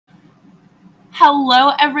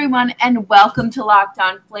Hello, everyone, and welcome to Locked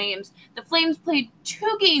On Flames. The Flames played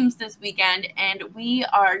 2 games this weekend, and we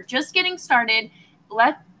are just getting started.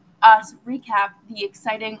 Let us recap the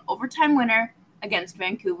exciting overtime winner against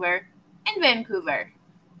Vancouver in Vancouver.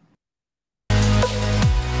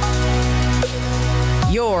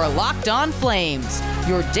 You're Locked On Flames,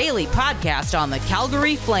 your daily podcast on the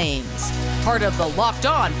Calgary Flames. Part of the Locked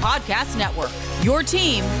On Podcast Network, your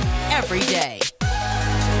team every day.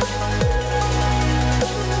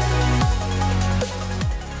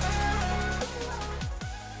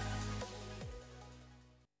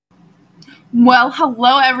 Well,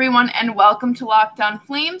 hello, everyone, and welcome to Locked On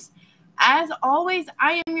Flames. As always,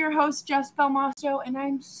 I am your host, Jess Belmosto, and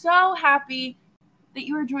I'm so happy that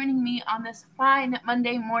you are joining me on this fine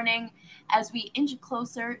Monday morning as we inch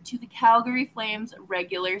closer to the Calgary Flames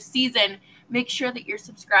regular season. Make sure that you're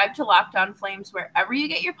subscribed to Locked On Flames wherever you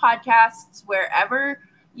get your podcasts, wherever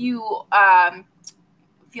you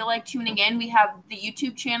feel like tuning in. We have the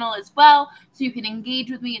YouTube channel as well, so you can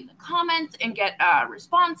engage with me in the comments and get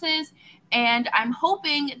responses. And I'm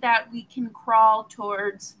hoping that we can crawl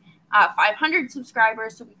towards 500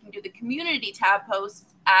 subscribers so we can do the community tab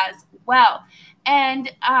posts as well. And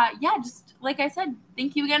just like I said,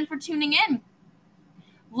 thank you again for tuning in.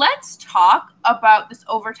 Let's talk about this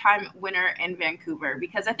overtime winner in Vancouver,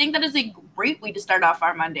 because I think that is a great way to start off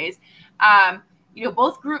our Mondays.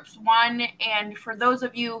 Both groups won, and for those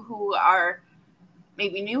of you who are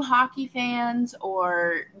maybe new hockey fans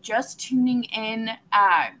or just tuning in,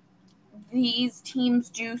 these teams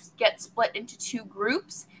do get split into 2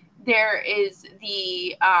 groups. There is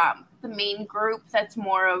the main group that's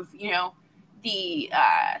more of, the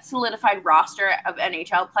solidified roster of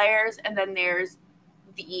NHL players, and then there's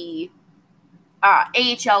the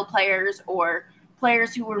AHL players, or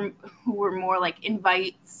players who were more like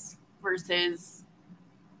invites versus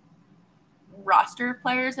roster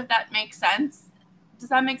players, if that makes sense. Does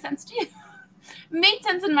that make sense to you? Made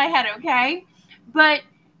sense in my head, okay? But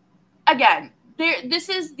again, this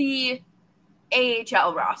is the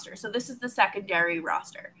AHL roster. So this is the secondary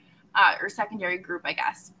roster, or secondary group, I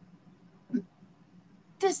guess.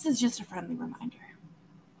 This is just a friendly reminder.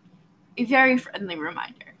 A very friendly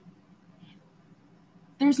reminder.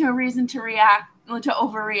 There's no reason to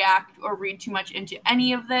overreact or read too much into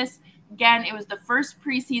any of this. Again, it was the first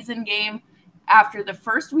preseason game after the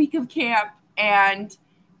first week of camp, and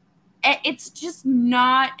it's just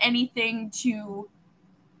not anything to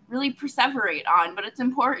really perseverate on, but it's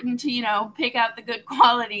important to, pick out the good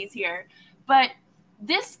qualities here. But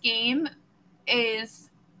this game is,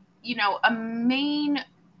 a main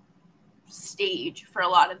stage for a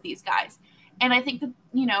lot of these guys. And I think that,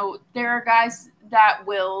 there are guys that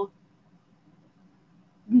will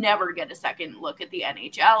never get a second look at the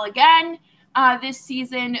NHL again this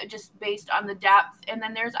season, just based on the depth. And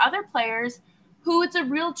then there's other players who it's a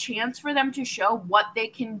real chance for them to show what they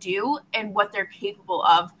can do and what they're capable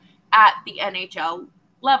of at the NHL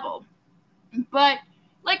level. But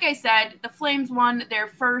like I said, the Flames won their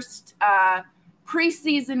first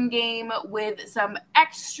preseason game with some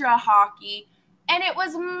extra hockey, and it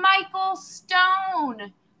was Michael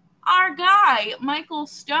Stone, our guy, Michael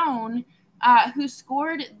Stone, who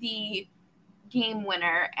scored the game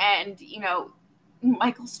winner. And,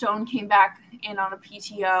 Michael Stone came back in on a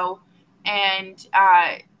PTO, and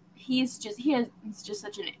he's just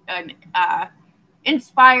such an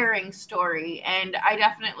inspiring story, and I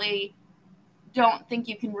definitely don't think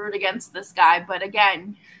you can root against this guy. But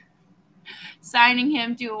again, signing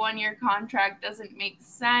him to a 1-year contract doesn't make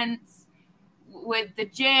sense with the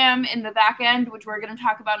jam in the back end, which we're going to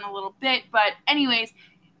talk about in a little bit. But anyways,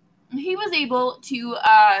 he was able to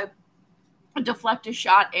deflect a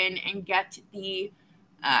shot in and get the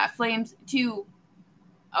Flames to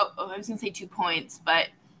I was going to say 2 points, but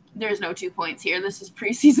there's no 2 points here. This is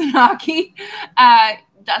preseason hockey.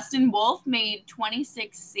 Dustin Wolf made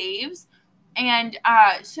 26 saves. And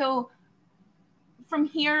so from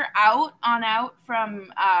here out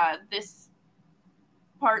from this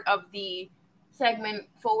part of the segment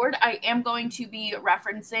forward, I am going to be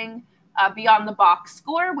referencing Beyond the Box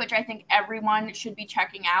Score, which I think everyone should be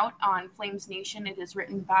checking out on Flames Nation. It is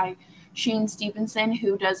written by Shane Stevenson,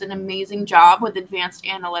 who does an amazing job with advanced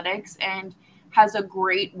analytics and has a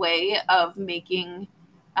great way of making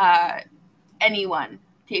anyone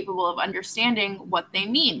capable of understanding what they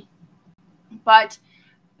mean. But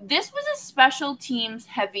this was a special teams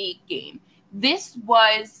heavy game. This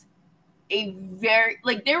was a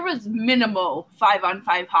there was minimal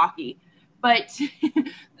 5-on-5 hockey, but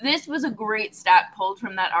this was a great stat pulled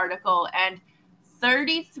from that article. And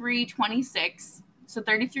 33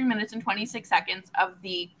 minutes and 26 seconds of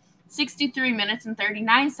the 63 minutes and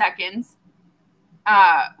 39 seconds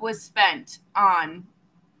was spent at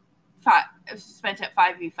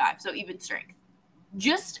 5v5, so even strength.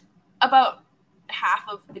 Just about half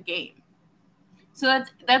of the game. So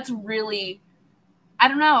that's really, I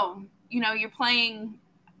don't know, you're playing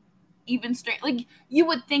even strength. Like, you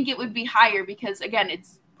would think it would be higher because, again,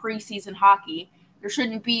 it's preseason hockey. There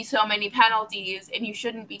shouldn't be so many penalties, and you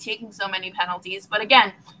shouldn't be taking so many penalties. But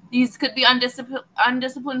again, these could be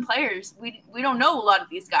undisciplined players. We don't know a lot of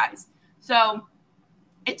these guys. So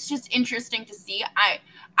it's just interesting to see.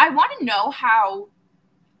 I want to know how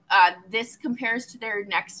this compares to their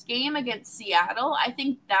next game against Seattle. I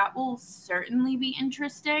think that will certainly be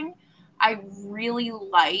interesting. I really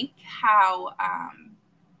like how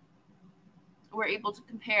we're able to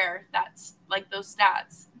compare those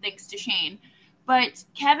stats, thanks to Shane. But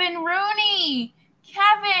Kevin Rooney,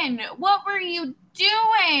 what were you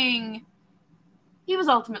doing? He was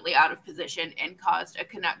ultimately out of position and caused a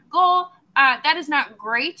Canuck goal. That is not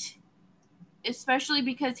great, especially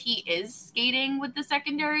because he is skating with the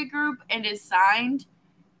secondary group and is signed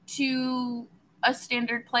to a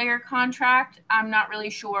standard player contract. I'm not really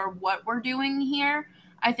sure what we're doing here.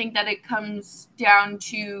 I think that it comes down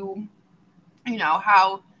to,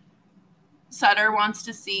 how Sutter wants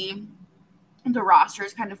to see the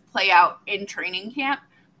rosters kind of play out in training camp.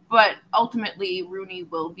 But ultimately, Rooney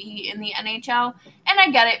will be in the NHL. And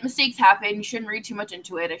I get it. Mistakes happen. You shouldn't read too much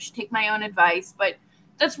into it. I should take my own advice. But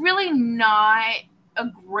that's really not a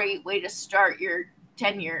great way to start your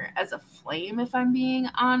tenure as a Flame, if I'm being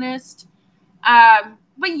honest.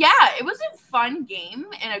 But yeah, it was a fun game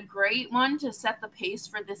and a great one to set the pace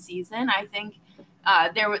for the season. I think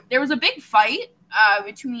there was a big fight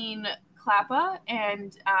between Klappa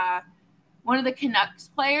and one of the Canucks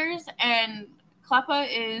players, and Klappa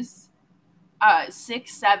is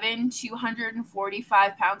 6'7",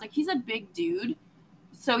 245 pounds. Like, he's a big dude.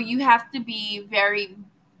 So you have to be very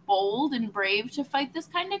bold and brave to fight this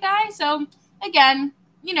kind of guy. So, again,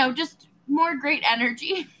 just more great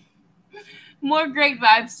energy, more great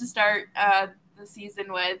vibes to start the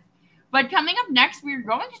season with. But coming up next, we're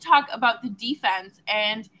going to talk about the defense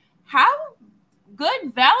and how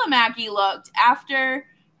good Valimaki looked after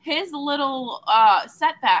his little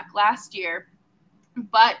setback last year.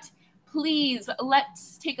 But please,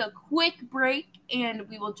 let's take a quick break, and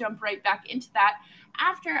we will jump right back into that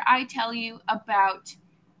after I tell you about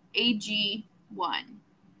AG1.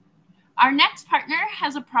 Our next partner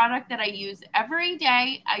has a product that I use every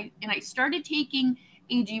day, and I started taking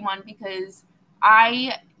AG1 because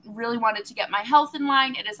I really wanted to get my health in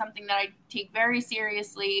line. It is something that I take very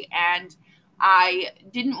seriously, and I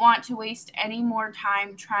didn't want to waste any more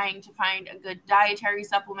time trying to find a good dietary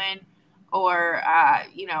supplement, or,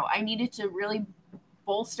 I needed to really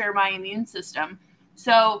bolster my immune system.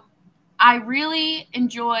 So I really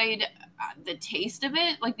enjoyed the taste of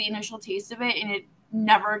it, like the initial taste of it, and it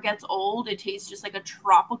never gets old. It tastes just like a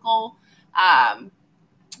tropical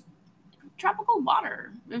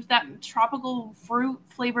water, if that tropical fruit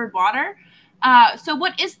flavored water. So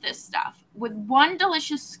what is this stuff? With one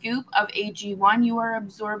delicious scoop of AG1, you are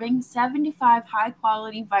absorbing 75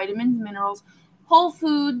 high-quality vitamins, minerals, whole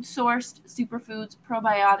food sourced superfoods,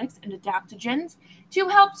 probiotics, and adaptogens to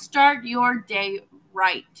help start your day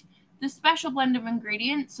right. This special blend of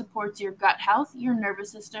ingredients supports your gut health, your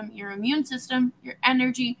nervous system, your immune system, your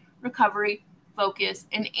energy, recovery, focus,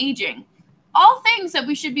 and aging. All things that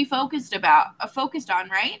we should be focused on,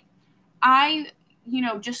 right? I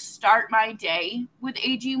just start my day with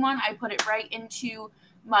AG1. I put it right into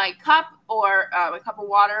my cup, or a cup of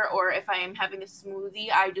water, or if I am having a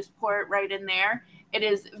smoothie, I just pour it right in there. It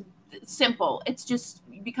is simple. It's just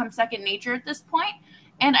become second nature at this point.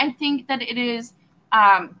 And I think that it is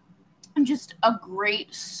just a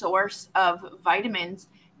great source of vitamins.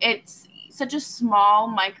 It's such a small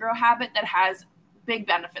micro habit that has big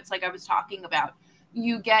benefits, like I was talking about.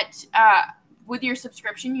 You get, with your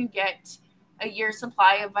subscription, you get a year's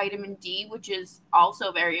supply of vitamin D, which is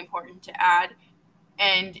also very important to add.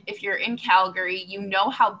 And if you're in Calgary, you know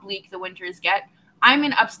how bleak the winters get. I'm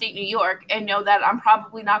in upstate New York and know that I'm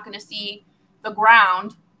probably not going to see the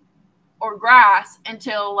ground or grass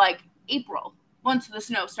until like April, once the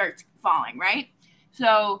snow starts falling, right?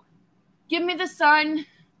 So give me the sun,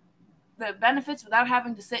 the benefits without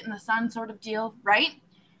having to sit in the sun sort of deal, right?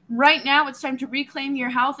 Right now, it's time to reclaim your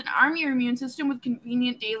health and arm your immune system with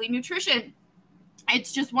convenient daily nutrition.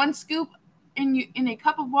 It's just one scoop in a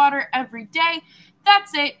cup of water every day.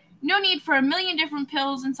 That's it. No need for a million different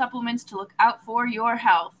pills and supplements to look out for your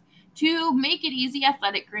health. To make it easy,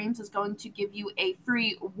 Athletic Greens is going to give you a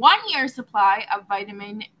free 1-year supply of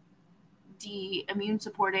vitamin D immune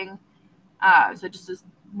supporting. So just this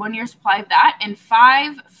 1 year supply of that and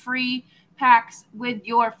 5 free packs with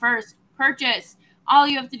your first purchase. All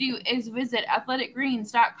you have to do is visit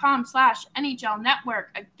athleticgreens.com/NHL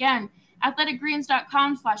Network. Again,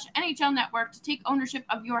 athleticgreens.com/NHL Network to take ownership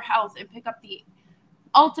of your health and pick up the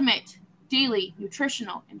ultimate daily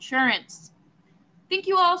nutritional insurance. Thank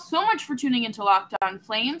you all so much for tuning into Locked On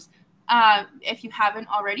Flames. If you haven't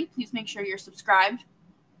already, please make sure you're subscribed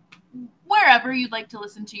wherever you'd like to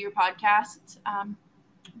listen to your podcasts.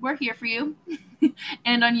 We're here for you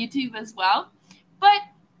and on YouTube as well. But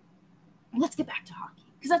let's get back to hockey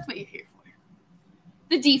because that's what you're here for.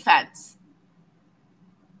 The defense.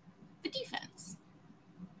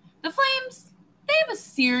 The Flames, they have a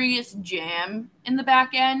serious jam in the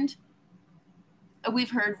back end.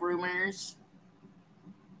 We've heard rumors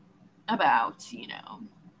about, the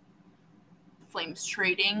Flames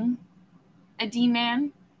trading a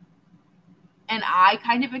D-man. And I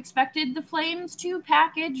kind of expected the Flames to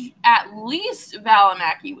package at least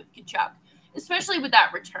Valimaki with Tkachuk, especially with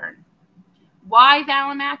that return. Why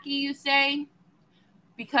Valimaki, you say?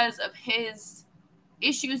 Because of his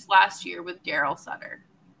issues last year with Daryl Sutter.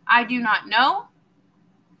 I do not know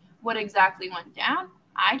what exactly went down.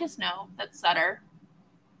 I just know that Sutter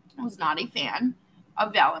was not a fan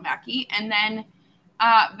of Valimaki. And then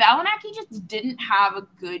Valimaki just didn't have a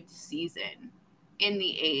good season in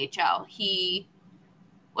the AHL. He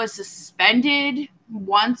was suspended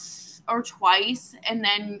once or twice and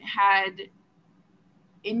then had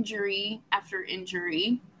injury after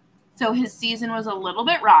injury. So his season was a little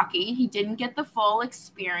bit rocky. He didn't get the full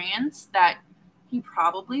experience that he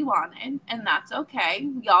probably wanted, and that's okay.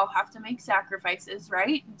 We all have to make sacrifices,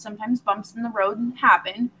 right? Sometimes bumps in the road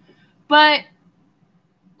happen. But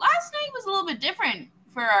last night was a little bit different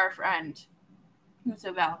for our friend,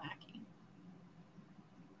 Juuso Valimaki.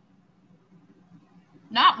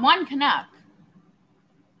 Not one Canuck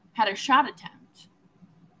had a shot attempt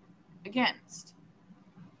against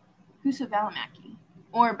Juuso Valimaki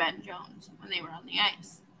or Ben Jones when they were on the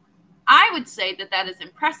ice. I would say that is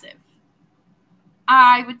impressive.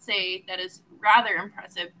 I would say that is rather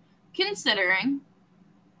impressive considering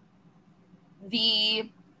the, I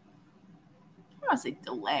don't want to say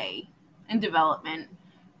delay in development,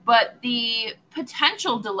 but the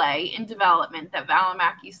potential delay in development that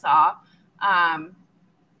Valimaki saw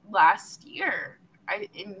last year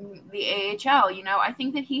in the AHL. I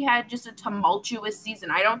think that he had just a tumultuous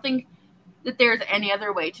season. I don't think that there's any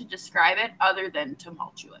other way to describe it other than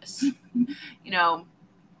tumultuous.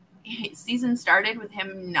 His season started with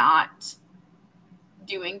him not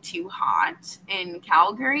doing too hot in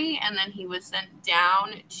Calgary, and then he was sent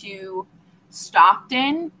down to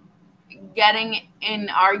Stockton, getting in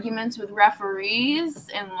arguments with referees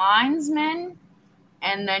and linesmen,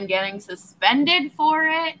 and then getting suspended for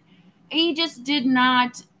it. He just did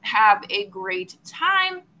not have a great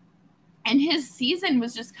time, and his season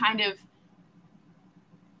was just kind of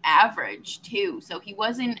average too, so he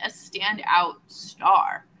wasn't a standout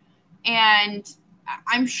star. And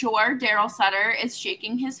I'm sure Daryl Sutter is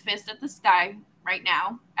shaking his fist at the sky right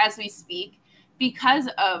now as we speak because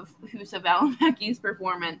of Juuso Valimaki's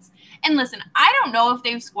performance. And listen, I don't know if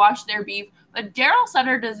they've squashed their beef, but Daryl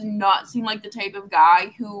Sutter does not seem like the type of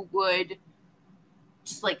guy who would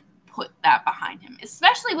just put that behind him,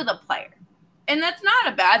 especially with a player. And that's not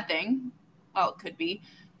a bad thing. Well, it could be.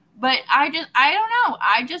 But I don't know.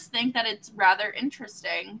 I just think that it's rather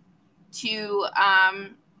interesting to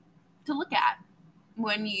look at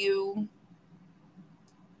when you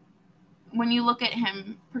look at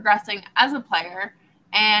him progressing as a player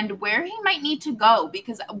and where he might need to go,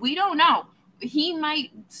 because we don't know. He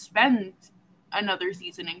might spend another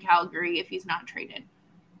season in Calgary if he's not traded.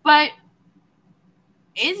 But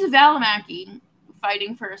is Valimaki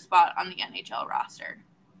fighting for a spot on the NHL roster?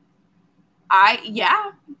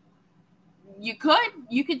 Yeah. You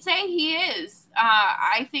could say he is.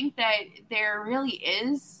 I think that there really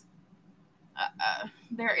is.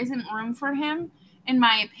 There isn't room for him, in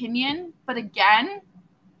my opinion. But again,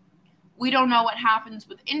 we don't know what happens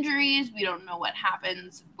with injuries. We don't know what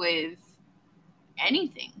happens with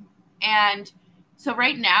anything. And so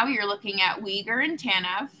right now you're looking at Uyghur and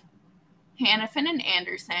Tanev, Hanifin and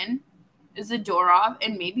Anderson, Zadorov,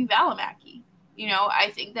 and maybe Valimaki.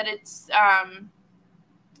 I think that it's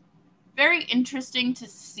very interesting to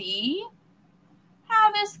see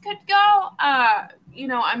how this could go.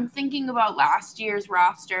 I'm thinking about last year's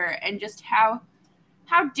roster and just how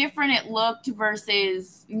different it looked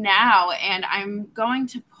versus now. And I'm going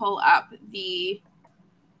to pull up the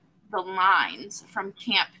lines from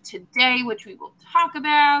camp today, which we will talk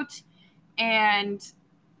about. And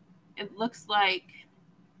it looks like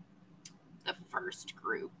the first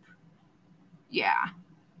group. Yeah.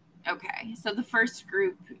 Okay. So the first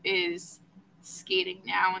group is skating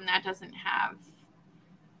now, and that doesn't have...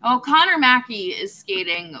 Oh, Connor Mackey is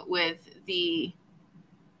skating with the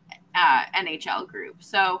NHL group.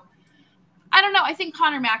 So, I don't know. I think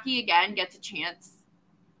Connor Mackey, again, gets a chance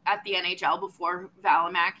at the NHL before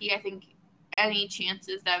Valimaki. I think any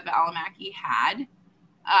chances that Valimaki had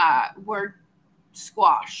were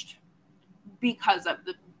squashed because of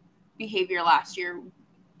the behavior last year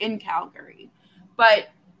in Calgary. But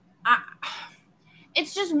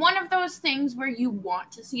it's just one of those things where you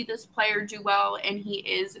want to see this player do well, and he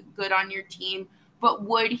is good on your team, but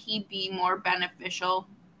would he be more beneficial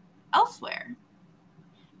elsewhere?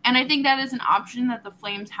 And I think that is an option that the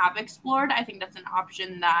Flames have explored. I think that's an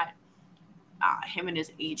option that him and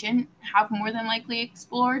his agent have more than likely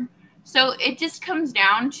explored. So it just comes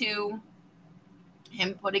down to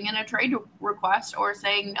him putting in a trade request or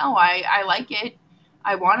saying, no, I like it.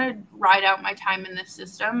 I want to ride out my time in this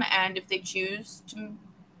system, and if they choose to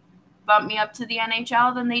bump me up to the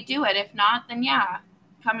NHL, then they do it. If not, then yeah,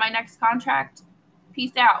 come my next contract,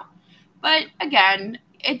 peace out. But again,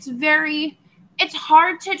 it's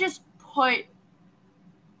hard to just put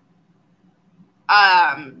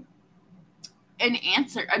a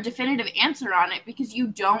definitive answer on it, because you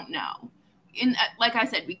don't know. Like I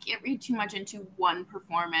said, we can't read too much into one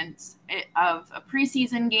performance of a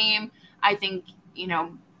preseason game. I think,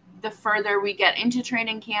 the further we get into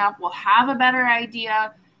training camp, we'll have a better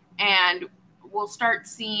idea, and we'll start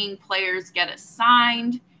seeing players get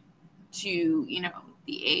assigned to,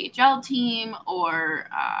 the AHL team or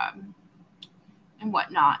and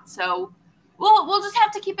whatnot. So we'll just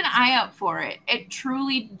have to keep an eye out for it. It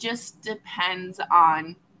truly just depends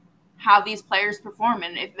on how these players perform,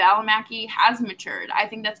 and if Valimaki has matured. I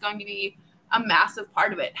think that's going to be a massive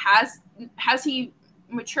part of it. Has he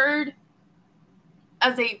matured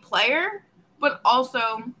as a player, but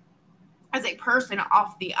also as a person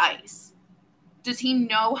off the ice? Does he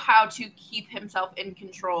know how to keep himself in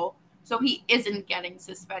control so he isn't getting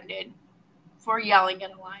suspended for yelling at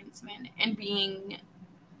a linesman and being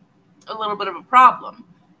a little bit of a problem?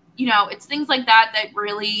 It's things like that that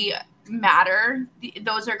really matter.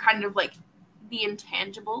 Those are kind of like the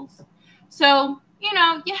intangibles. So,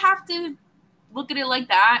 you have to look at it like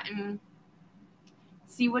that and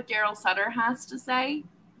see what Daryl Sutter has to say,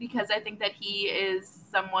 because I think that he is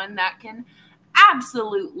someone that can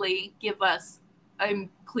absolutely give us a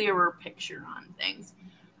clearer picture on things.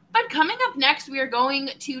 But coming up next, we are going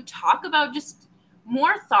to talk about just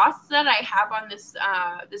more thoughts that I have on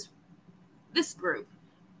this group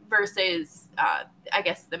versus, I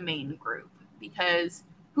guess, the main group, because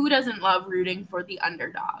who doesn't love rooting for the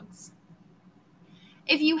underdogs?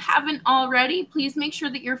 If you haven't already, please make sure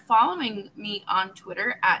that you're following me on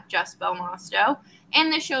Twitter at JustBelmosto,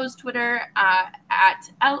 and the show's Twitter at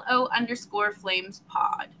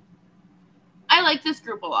LO_FlamesPod. I like this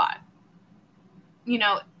group a lot.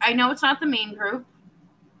 I know it's not the main group,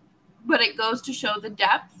 but it goes to show the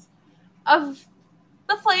depth of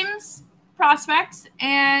the Flames prospects,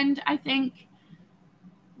 and I think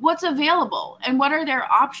what's available and what are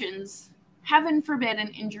their options. Heaven forbid an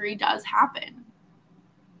injury does happen.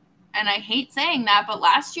 And I hate saying that, but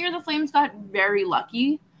last year the Flames got very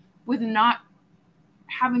lucky with not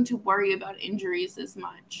having to worry about injuries as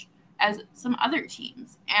much as some other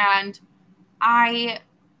teams. And I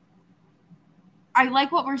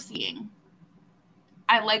like what we're seeing.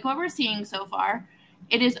 I like what we're seeing so far.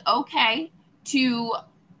 It is okay to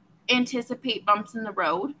anticipate bumps in the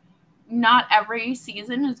road. Not every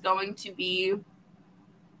season is going to be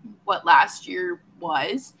what last year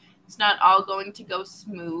was. It's not all going to go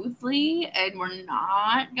smoothly, and we're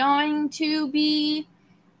not going to be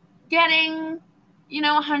getting,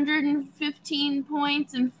 115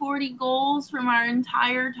 points and 40 goals from our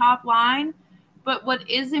entire top line. But what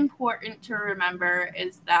is important to remember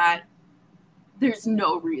is that there's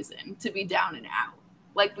no reason to be down and out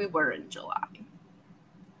like we were in July.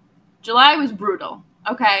 July was brutal,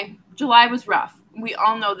 okay? July was rough. We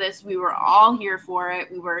all know this. We were all here for it.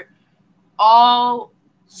 We were all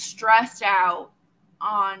stressed out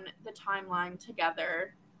on the timeline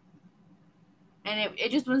together. And it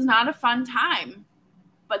just was not a fun time.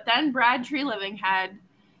 But then Brad Treliving had,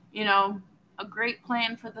 a great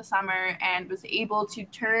plan for the summer and was able to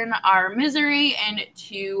turn our misery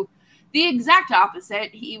into the exact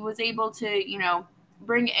opposite. He was able to,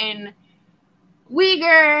 bring in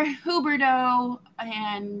Uyghur, Huberdeau,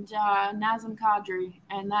 and Nazem Kadri.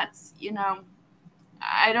 And that's,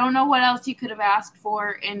 I don't know what else you could have asked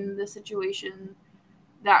for in the situation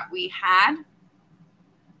that we had.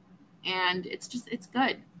 And it's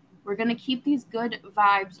good. We're going to keep these good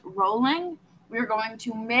vibes rolling. We're going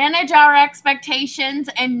to manage our expectations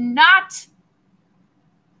and not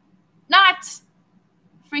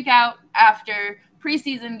freak out after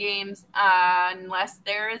preseason games unless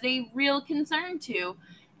there is a real concern to.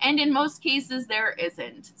 And in most cases, there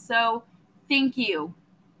isn't. So thank you,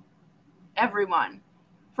 everyone,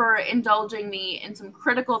 for indulging me in some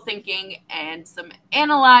critical thinking and some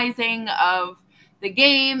analyzing of the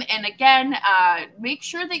game. And again, make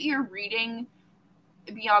sure that you're reading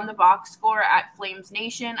Beyond the Box Score at Flames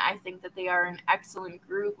Nation. I think that they are an excellent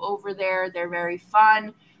group over there. They're very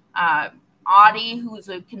fun. Audie, who's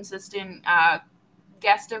a consistent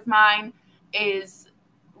guest of mine, is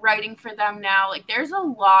writing for them now. Like, there's a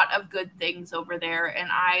lot of good things over there, and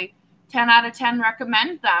I 10 out of 10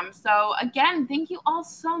 recommend them. So again, thank you all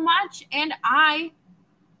so much, and I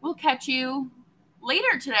will catch you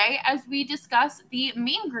later today as we discuss the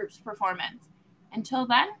main group's performance. Until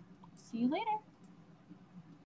then, see you later.